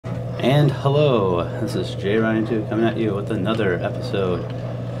And hello, this is J Ryan 2 coming at you with another episode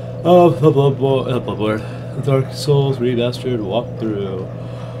of the Dark Souls Remastered walkthrough.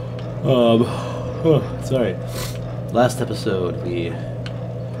 Sorry. Last episode we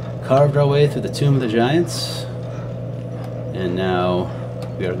carved our way through the Tomb of the Giants, and now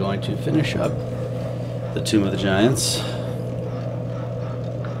we are going to finish up the Tomb of the Giants.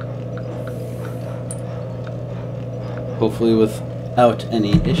 Hopefully without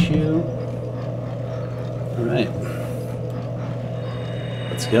any issue. Alright.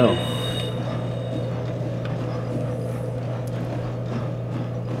 Let's go.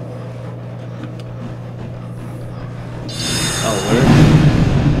 Oh, where?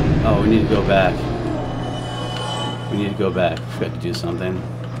 Oh, we need to go back. We need to go back. We forgot to do something.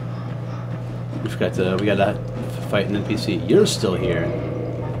 We gotta fight an NPC. You're still here.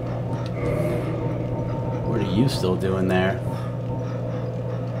 What are you still doing there?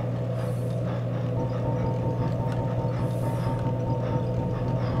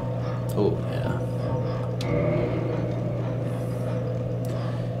 Oh, yeah.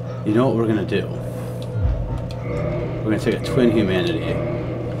 You know what we're gonna do? We're gonna take a twin humanity.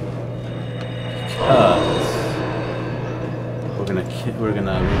 Because we're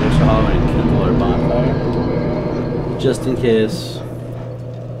gonna reverse the hollow and kindle our bonfire. Just in case.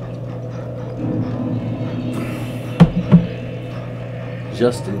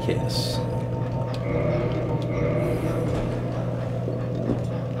 Just in case.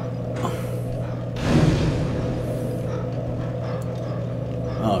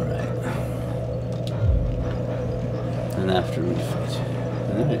 Alright. And after we fight.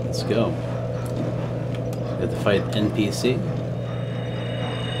 Alright, let's go. We have to fight NPC.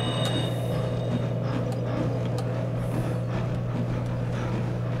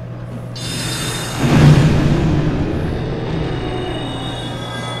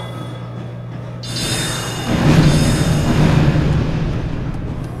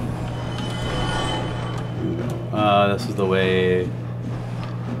 This is the way.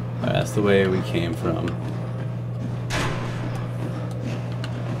 That's the way we came from.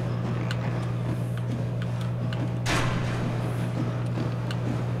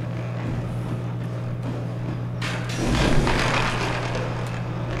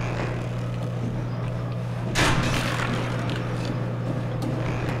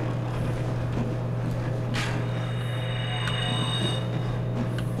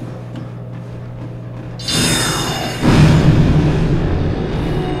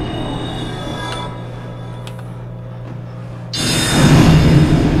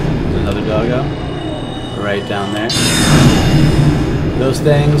 Right down there. Those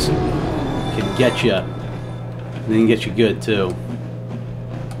things can get you. And they can get you good too.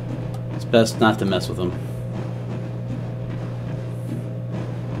 It's best not to mess with them.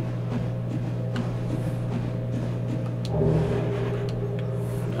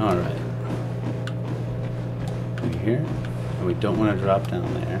 Alright. We're here. And we don't want to drop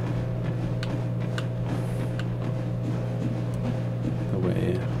down there. The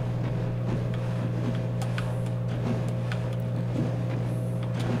way.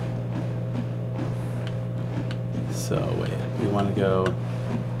 So wait, we want to go,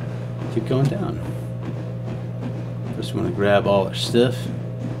 keep going down. First we want to grab all our stuff.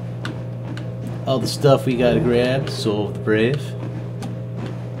 All the stuff we gotta grab, Soul of the Brave.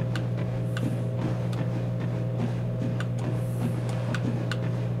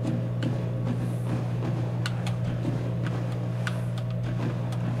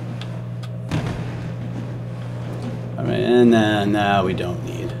 Alright, and then now we don't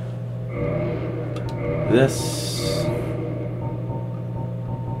need this.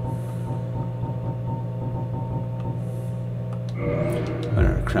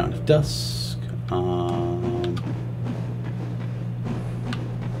 Crown of Dusk.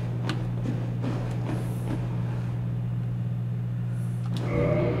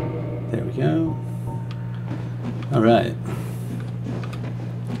 There we go. All right.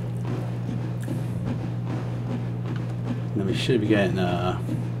 Then we should be getting.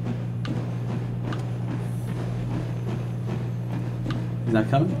 He's not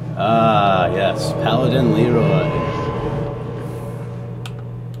coming? Ah, yes, Paladin Leroy.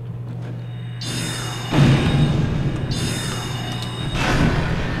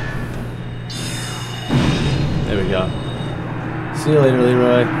 There we go. See you later,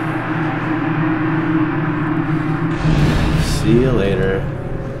 Leroy. See you later.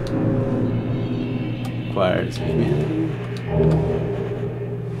 Acquired his humanity.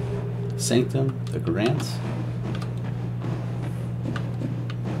 Sanctum, the Grants.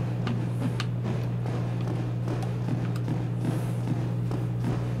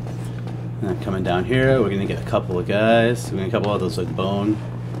 And then coming down here, we're gonna get a couple of guys. We're gonna get a couple of those like bone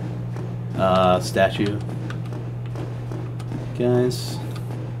statue guys.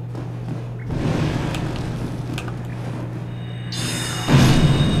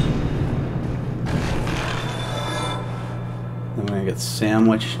 Then we're gonna get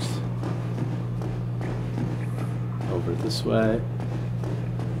sandwiched over this way.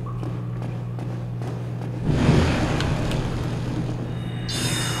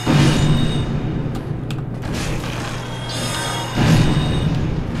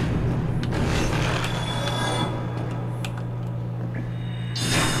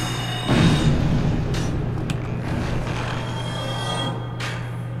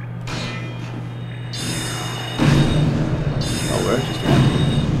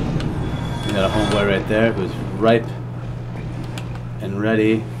 We got a homeboy right there who's ripe and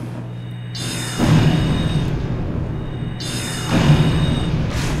ready.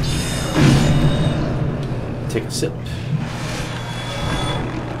 Take a sip.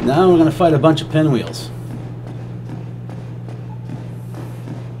 Now we're gonna fight a bunch of pinwheels.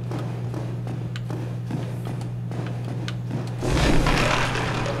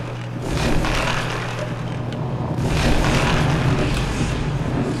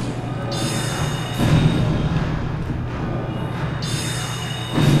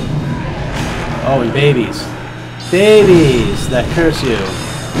 Oh, and babies. Babies that curse you.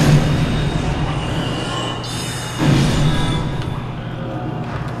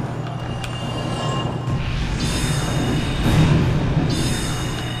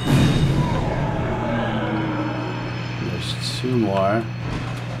 There's two more.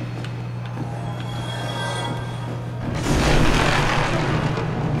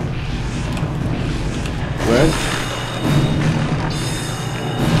 Where?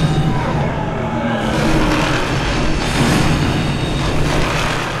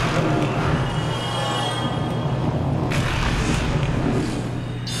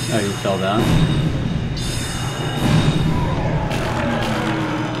 Oh, you fell down.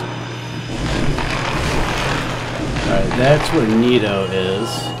 Alright, that's where Nito is.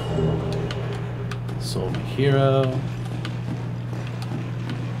 Soul Hero.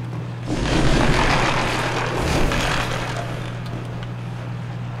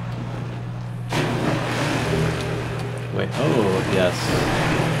 Wait, oh, yes.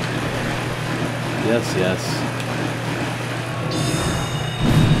 Yes, yes.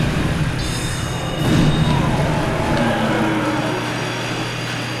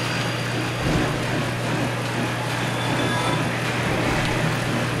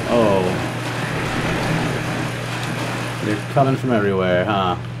 Oh. They're coming from everywhere,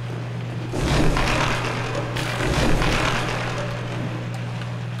 huh?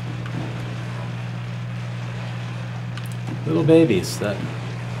 Little babies that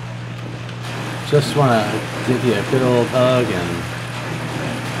just want to give you a good old hug and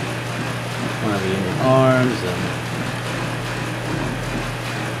want to be in your arms and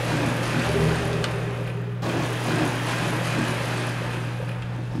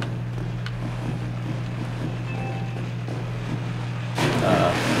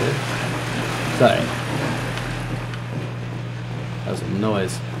sorry. That was a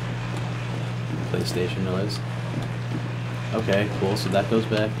noise. PlayStation noise. Okay, cool. So that goes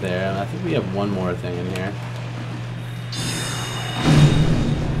back there. And I think we have one more thing in here.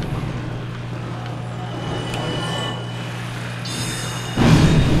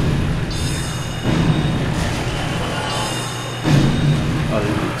 Oh,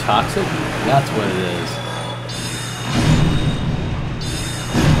 they're toxic? That's what it is.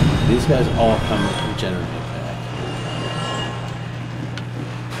 These guys all come regenerative back.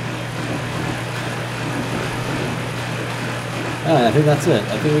 Alright, I think that's it.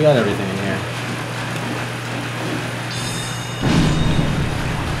 I think we got everything in here.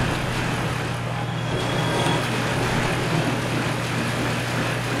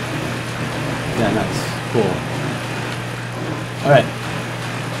 Yeah, nice. Cool. Alright.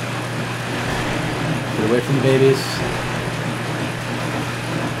 Get away from the babies.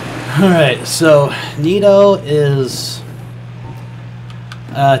 Alright, so Nito is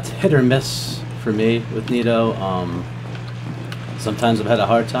hit or miss for me with Nito. Sometimes I've had a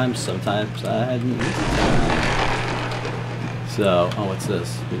hard time, sometimes I hadn't. So, oh, what's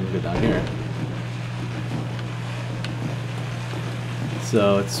this? We can go down here.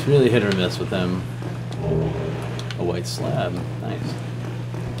 So it's really hit or miss with him. A white slab, nice.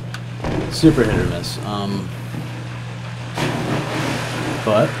 Super hit or miss.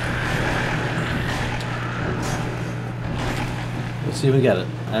 But let's see if we get it.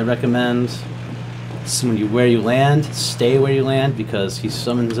 I recommend where you land, stay where you land, because he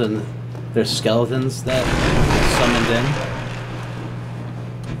summons in There's skeletons that summoned in.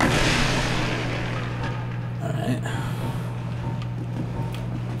 Alright.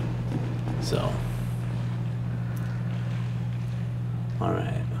 So.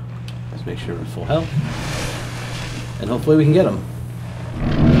 Alright. Let's make sure we're full health. And hopefully we can get them.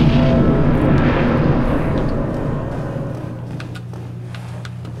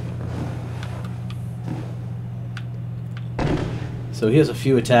 So he has a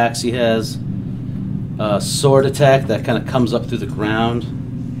few attacks. He has a sword attack that kind of comes up through the ground.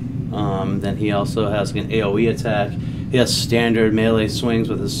 Then he also has an AoE attack. He has standard melee swings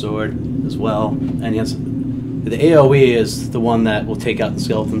with his sword as well. And he has the AoE is the one that will take out the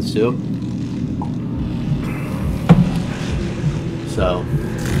skeletons too. So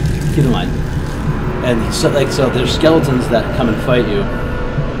keep in mind. And so, so there's skeletons that come and fight you.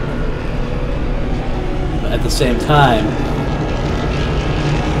 But at the same time,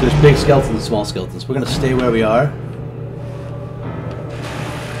 there's big skeletons and small skeletons. We're going to stay where we are.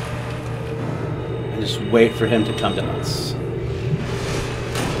 And just wait for him to come to us.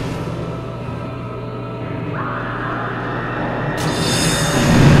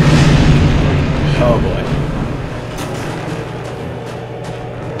 Oh boy.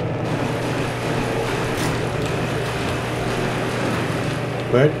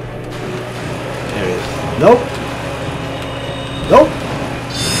 Where? There he is. Nope. Nope.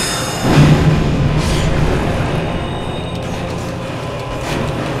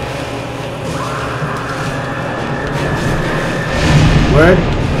 Word.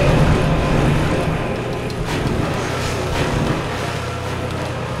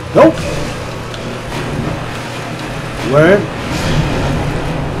 Nope. Word.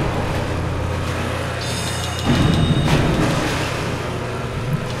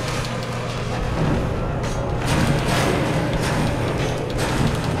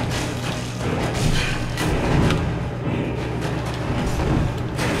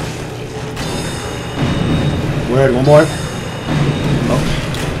 Word. One more.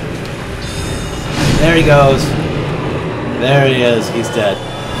 There he goes. There he is. He's dead.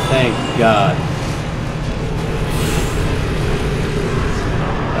 Thank God.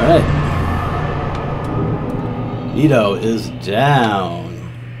 Alright. Nito is down.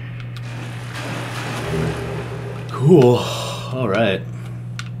 Cool. Alright.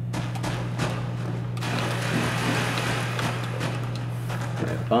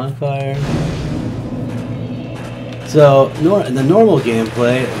 Alright, bonfire. So, in the normal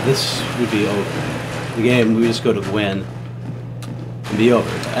gameplay, this would be over. The game, we just go to win and be over.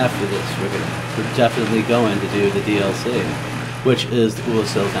 After this, we're definitely going to do the DLC, which is the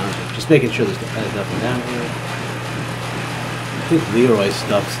Ullasil Township. Just making sure there's nothing down here. I think Leroy's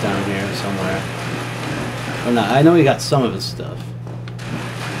stuff's down here somewhere. Or not, I know he got some of his stuff.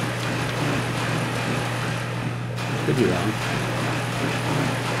 Could be wrong.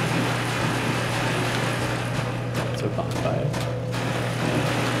 It's a bonfire.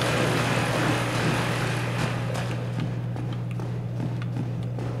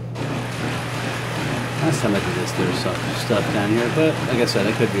 Last time I did this, there was some stuff down here, but like I said,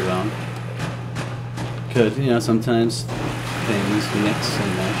 I could be wrong. Could, you know, sometimes things mix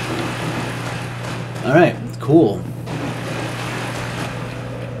and mesh. Alright, cool.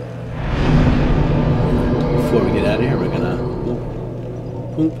 Before we get out of here, we're gonna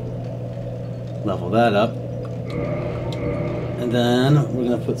level that up. And then we're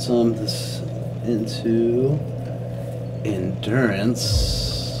gonna put some of this into endurance.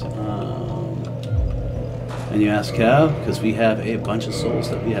 And you ask how? Because we have a bunch of souls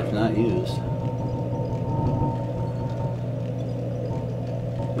that we have not used.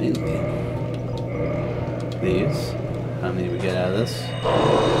 Mainly these. How many we get out of this?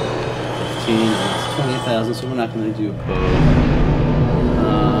 15 and 20,000, so we're not going to do both.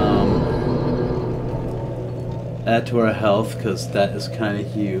 Add to our health, because that is kind of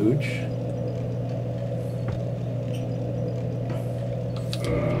huge.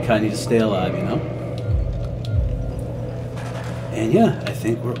 Kind of need to stay alive, you know? And yeah, I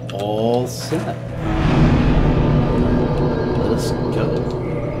think we're all set. Let us go.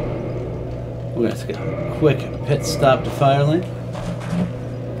 We're going to take a quick pit stop to Firelink.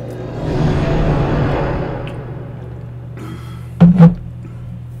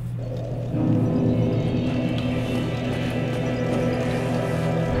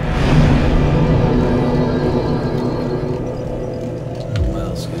 What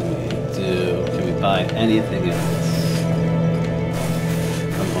else can we do? Can we buy anything else?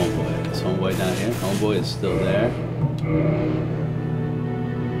 Homeboy down here. Homeboy is still there.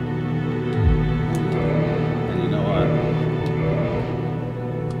 And you know what?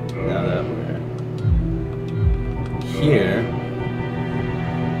 Now that here.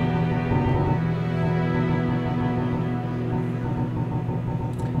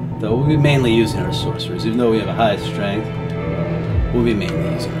 Though we'll be mainly using our sorceries, even though we have a high strength, we'll be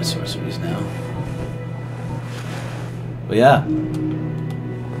mainly using our sorceries now. But yeah.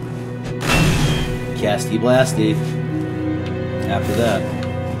 Casty blasty. After that.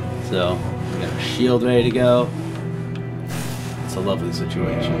 So, we got our shield ready to go. It's a lovely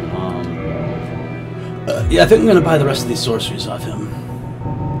situation. Yeah, I think I'm going to buy the rest of these sorceries off him.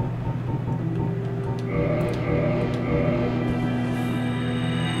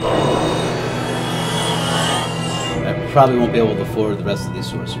 I probably won't be able to afford the rest of these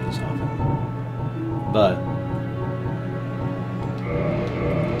sorceries off him. But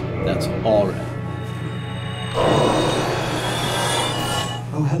that's alright.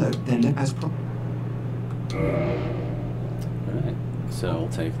 Oh, hello, then, as Alright, so we'll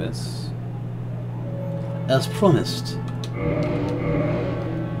take this. As promised. And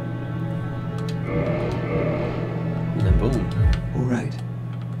then boom. All right,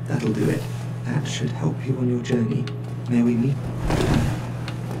 that'll do it. That should help you on your journey. May we meet?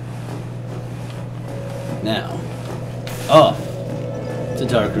 Now, off to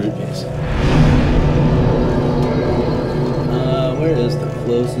Dark Root Base. Where is the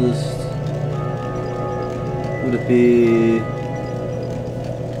closest? Would it be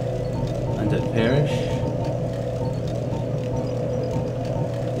Undead Parish?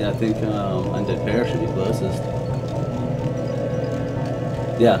 Yeah, I think Undead Parish should be closest.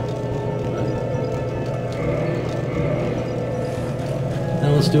 Yeah. And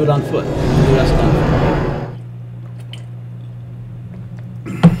let's do it on foot. Do the rest on foot.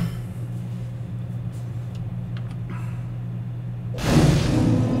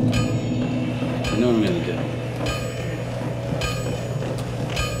 I know what I'm gonna do.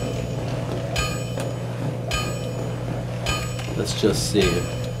 Let's just see.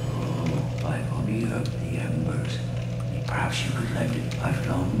 By body of the embers, perhaps you could live a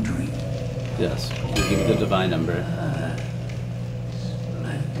lifelong dream. Yes, we'll give you the divine number.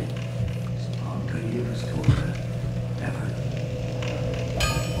 Splendid. Spontaneous torture. Ever.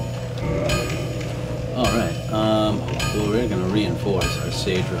 Alright, well, we're gonna reinforce our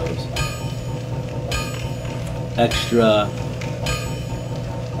Sage Robes. Extra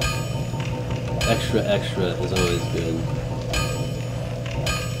is always good.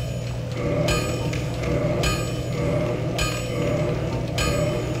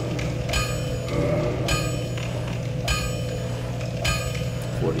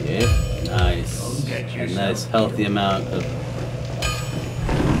 Nice. A nice healthy amount of...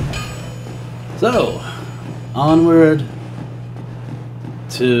 So, onward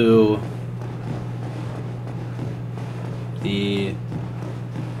to the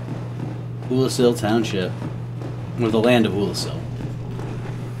Ulasil Township, or the land of Ulasil.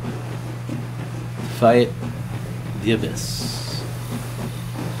 Fight the Abyss.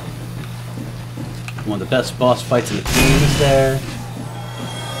 One of the best boss fights in the game is there.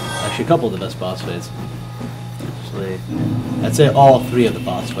 Actually, a couple of the best boss fights. Actually, I'd say all three of the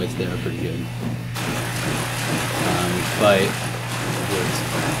boss fights there are pretty good. We fight with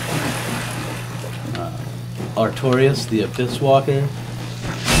Artorias, the Abyss Walker.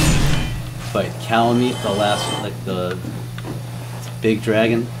 Fight Calamite, the last, like the big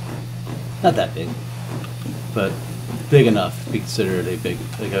dragon. Not that big, but big enough to be considered a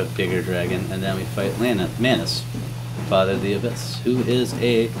bigger dragon. And then we fight Manus, Father of the Abyss, who is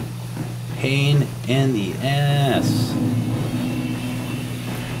a pain in the ass.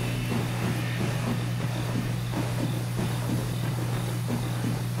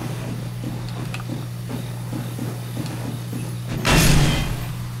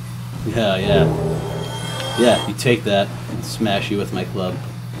 Yeah, you take that and smash you with my club.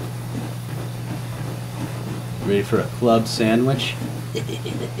 Ready for a club sandwich?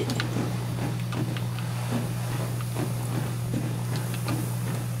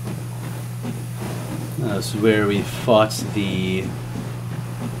 This is where we fought the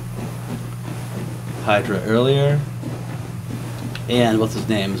Hydra earlier. And what's his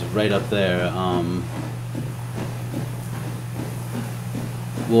name is right up there.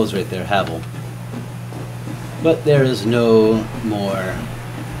 What was right there? Havel. But there is no more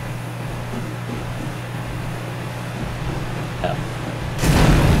Havel.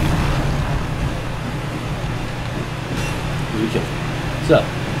 We killed him. So,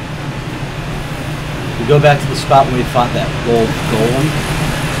 we go back to the spot where we fought that gold golem.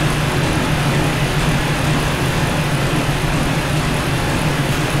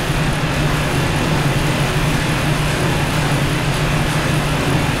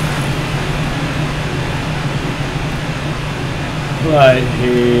 I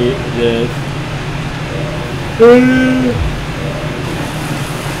hate this.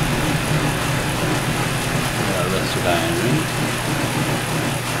 Rest your dying, right?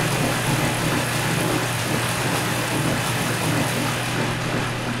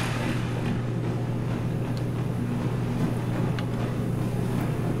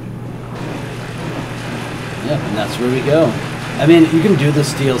 Yeah, and that's where we go. I mean, you can do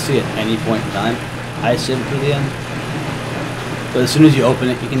this DLC at any point in time. I saved for the end. But as soon as you open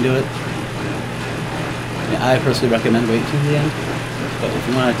it, you can do it. Yeah, I personally recommend waiting till the end. But if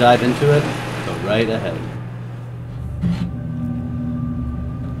you want to dive into it, go right ahead.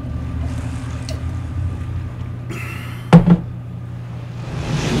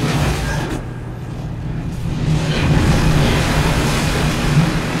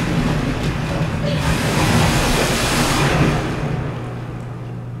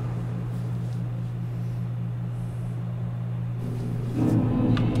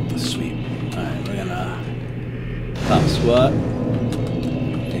 Squat.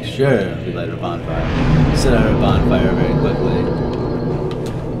 Make sure we light our bonfire. Set our bonfire very quickly.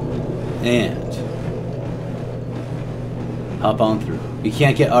 And hop on through. We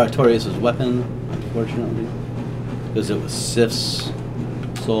can't get Artorias' weapon, unfortunately, because it was Sif's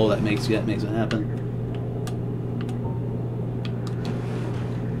soul that makes it happen.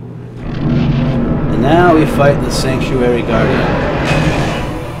 And now we fight the Sanctuary Guardian.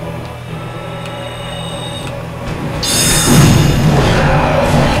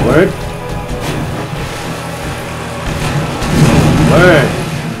 Word? Word.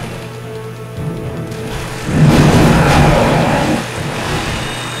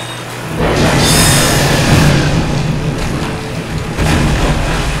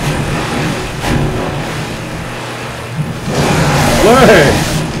 Word.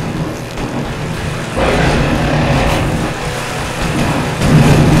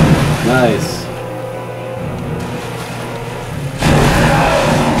 Nice.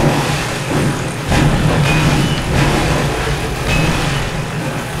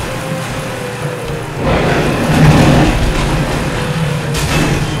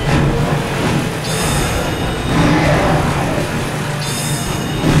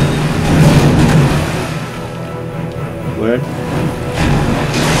 Word.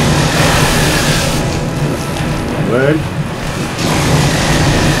 Word.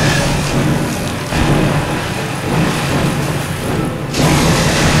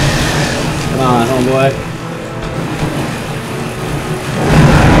 Come on, homeboy.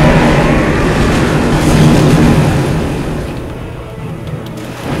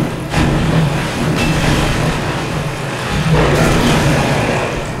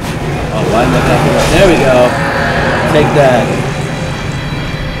 Oh, why am I backing up? There we go. Take that.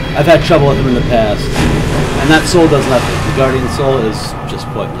 I've had trouble with him in the past. And that soul does nothing. The Guardian Soul is just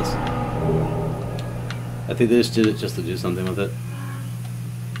pointless. I think they just did it just to do something with it.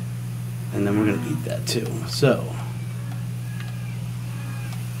 And then we're going to beat that too. So,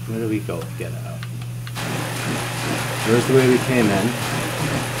 where do we go? Get out. Where's the way we came in? I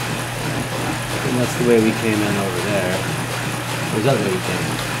think that's the way we came in over there. Or is that the way we came in?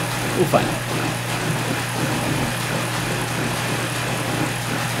 We'll find out.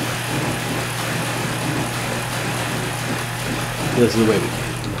 This is the way we came.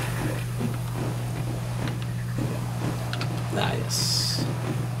 Nice.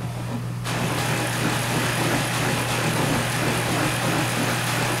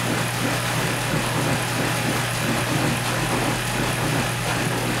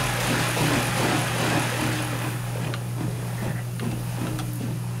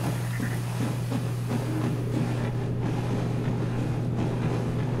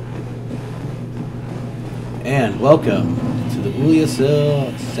 And welcome to the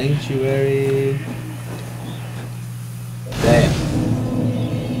Uliasil Sanctuary. Bam.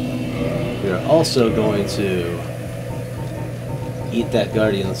 We are also going to eat that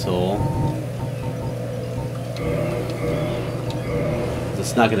Guardian Soul.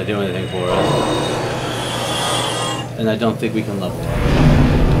 It's not going to do anything for us. And I don't think we can level up.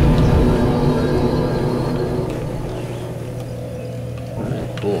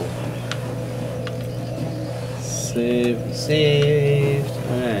 Alright, cool. Saved.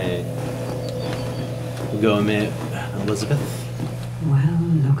 Alright. We'll go meet Elizabeth. Well,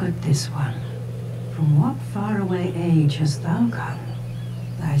 look at this one. From what faraway age hast thou come?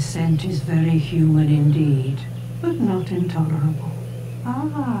 Thy scent is very human indeed, but not intolerable.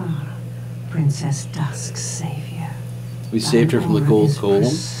 Ah, Princess Dusk's savior. We saved her from the cold coal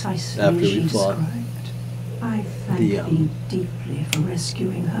after we fought I thank thee deeply for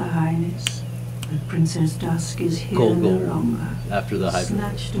rescuing Her Highness. that Princess Dusk is here Gold, no gold. longer. After the Hydra.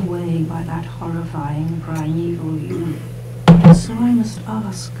 Snatched away by that horrifying primeval youth. So I must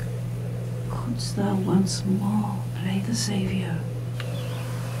ask, couldst thou once more play the Savior?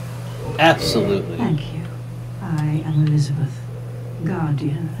 Absolutely. Thank you. I am Elizabeth,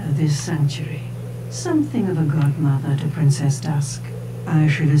 guardian of this sanctuary. Something of a godmother to Princess Dusk. I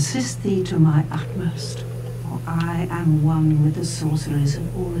should assist thee to my utmost, for I am one with the sorceries of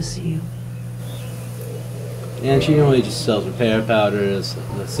Oracil. And she only just sells repair powders,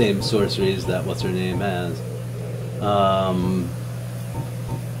 the same sorceries that what's-her-name has.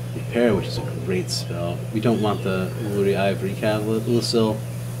 Repair, which is a great spell. We don't want the Uri Ivory Catalyst, Lucille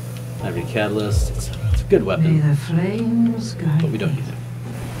Ivory Catalyst. It's a good May weapon, the flames guide but we don't thee. need it.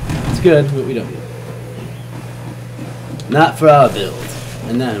 It's good, but we don't need it. Not for our build.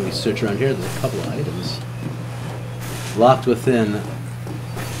 And then we search around here, there's a couple of items. Locked within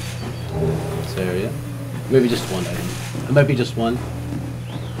this area. Maybe just one item. It might be just one.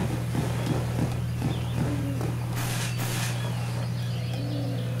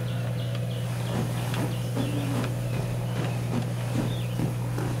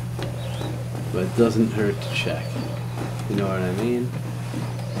 But it doesn't hurt to check. You know what I mean?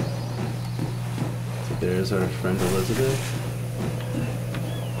 So there's our friend Elizabeth.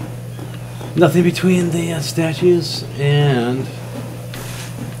 Nothing between the statues and...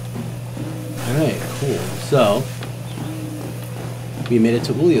 Alright, cool. So, we made it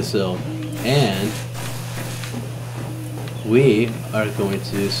to Uliasil, and we are going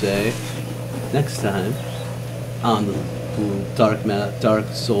to say next time on the Dark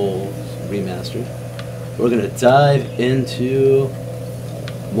Souls Remastered, we're going to dive into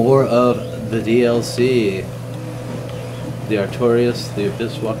more of the DLC. The Artorias, the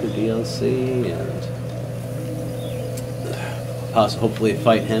Abyss Walker DLC, and hopefully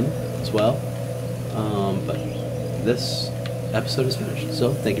fight him as well. But this episode is finished.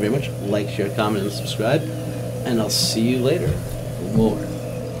 So thank you very much. Like, share, comment, and subscribe. And I'll see you later for more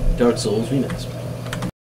Dark Souls Remastered.